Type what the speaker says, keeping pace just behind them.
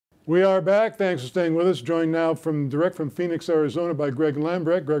We are back. Thanks for staying with us. Joined now direct from Phoenix, Arizona by Greg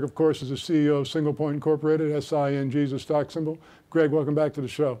Lambrecht. Greg, of course, is the CEO of Singlepoint Incorporated. SING is a stock symbol. Greg, welcome back to the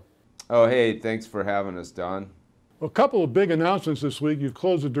show. Oh, hey, thanks for having us, Don. Well, a couple of big announcements this week. You've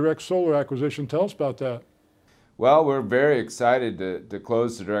closed the Direct Solar acquisition. Tell us about that. Well, we're very excited to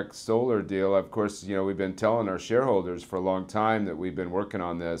close the Direct Solar deal. Of course, we've been telling our shareholders for a long time that we've been working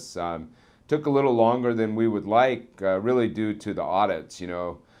on this. Took a little longer than we would like, really due to the audits.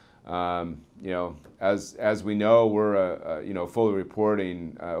 As we know, we're a fully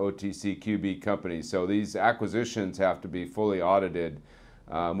reporting OTC QB company, so these acquisitions have to be fully audited,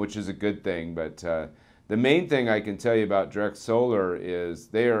 which is a good thing. But the main thing I can tell you about Direct Solar is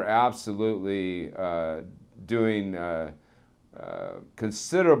they are absolutely doing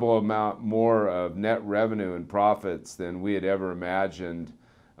considerable amount more of net revenue and profits than we had ever imagined.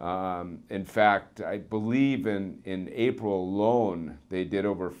 In fact, I believe in April alone, they did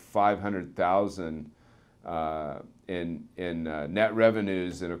over 500,000 in net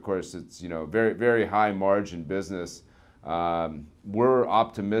revenues, and of course, it's very, very high margin business. We're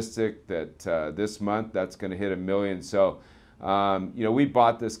optimistic that this month that's going to hit $1 million. So, we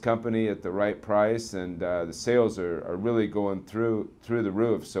bought this company at the right price, and the sales are really going through the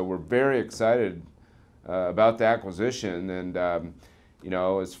roof. So we're very excited about the acquisition, and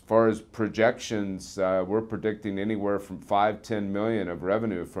as far as projections, we're predicting anywhere from $5–10 million of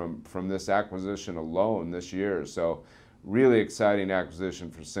revenue from this acquisition alone this year. So really exciting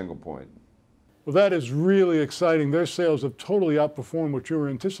acquisition for Singlepoint. Well, that is really exciting. Their sales have totally outperformed what you were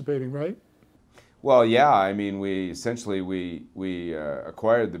anticipating, right? Well, yeah. I mean, we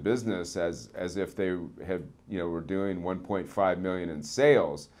acquired the business as if they had were doing 1.5 million in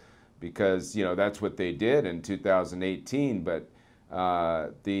sales, because that's what they did in 2018. But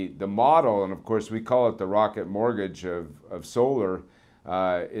the model, and of course we call it the rocket mortgage of solar,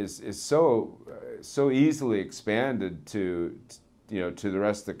 is so easily expanded to the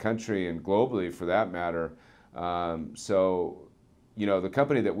rest of the country and globally for that matter. The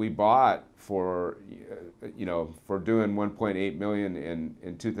company that we bought for doing 1.8 million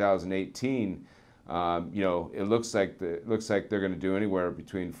in 2018, it looks like they're going to do anywhere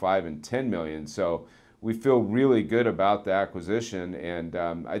between 5 and 10 million. So we feel really good about the acquisition, and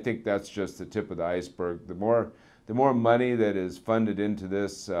I think that's just the tip of the iceberg. The more money that is funded into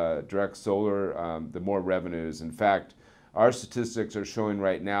this Direct Solar, the more revenues. In fact, our statistics are showing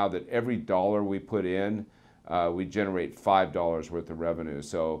right now that every dollar we put in, we generate $5 worth of revenue.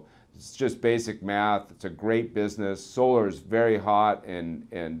 So it's just basic math. It's a great business. Solar is very hot, and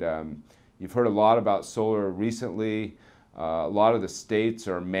you've heard a lot about solar recently. A lot of the states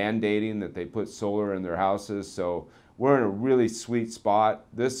are mandating that they put solar in their houses, so we're in a really sweet spot.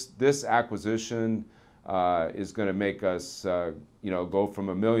 This acquisition is going to make us go from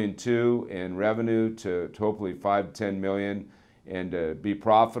 $1.2 million in revenue to hopefully $5–10 million, and be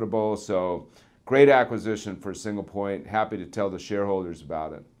profitable. So great acquisition for Singlepoint. Happy to tell the shareholders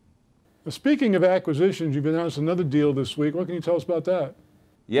about it. Well, speaking of acquisitions, you've announced another deal this week. What can you tell us about that?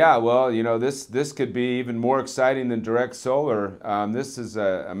 Yeah, well, this could be even more exciting than Direct Solar. This is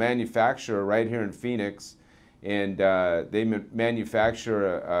a manufacturer right here in Phoenix, and they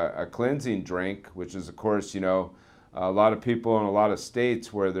manufacture a cleansing drink, which is, of course, a lot of people in a lot of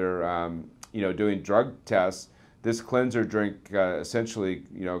states where they're, doing drug tests. This cleanser drink essentially,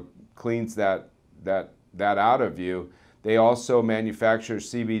 cleans that out of you. They also manufacture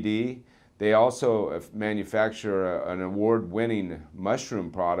CBD. They also manufacture an award-winning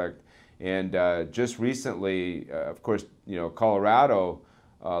mushroom product, and just recently, of course, Colorado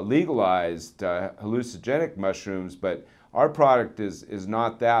legalized hallucinogenic mushrooms, but our product is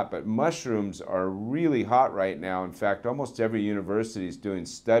not that. But mushrooms are really hot right now. In fact, almost every university is doing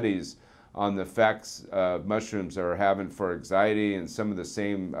studies on the effects mushrooms are having for anxiety and some of the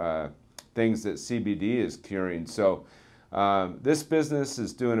same things that CBD is curing. So this business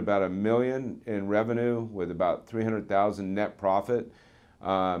is doing about $1 million in revenue with about 300,000 net profit.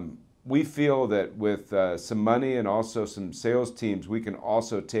 We feel that with some money and also some sales teams, we can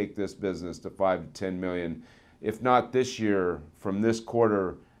also take this business to $5–10 million, if not this year, from this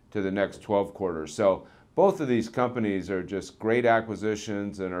quarter to the next 12 quarters. So both of these companies are just great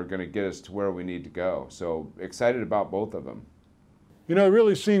acquisitions and are going to get us to where we need to go. So excited about both of them. It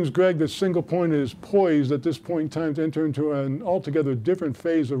really seems, Greg, that Singlepoint is poised at this point in time to enter into an altogether different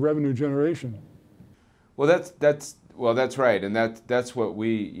phase of revenue generation. Well, that's right, and that's what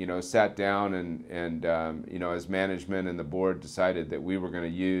we sat down and as management and the board decided that we were going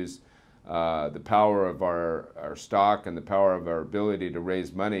to use the power of our stock and the power of our ability to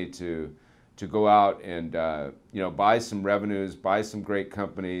raise money to to go out and buy some revenues, buy some great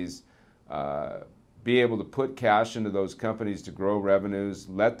companies, be able to put cash into those companies to grow revenues,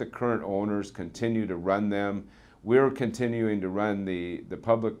 let the current owners continue to run them. We're continuing to run the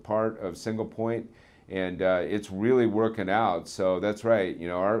public part of Singlepoint, and it's really working out. So that's right.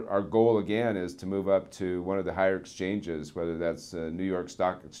 Our goal again is to move up to one of the higher exchanges, whether that's the New York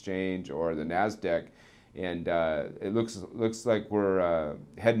Stock Exchange or the NASDAQ. And it looks like we're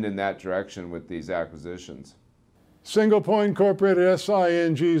heading in that direction with these acquisitions. Singlepoint Incorporated,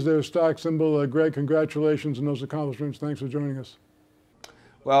 SING is their stock symbol. Greg, congratulations on those accomplishments. Thanks for joining us.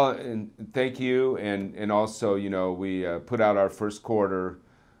 Well, and thank you. And also, we put out our first quarter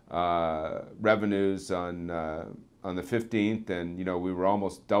revenues on the 15th, and we were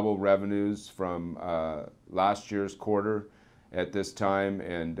almost double revenues from last year's quarter at this time,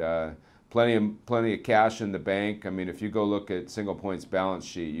 and plenty of cash in the bank. I mean, if you go look at Singlepoint's balance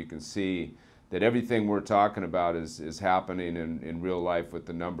sheet, you can see that everything we're talking about is happening in real life with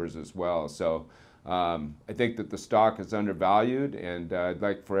the numbers as well. So I think that the stock is undervalued, and I'd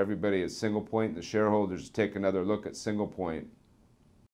like for everybody at Singlepoint, the shareholders, to take another look at Singlepoint.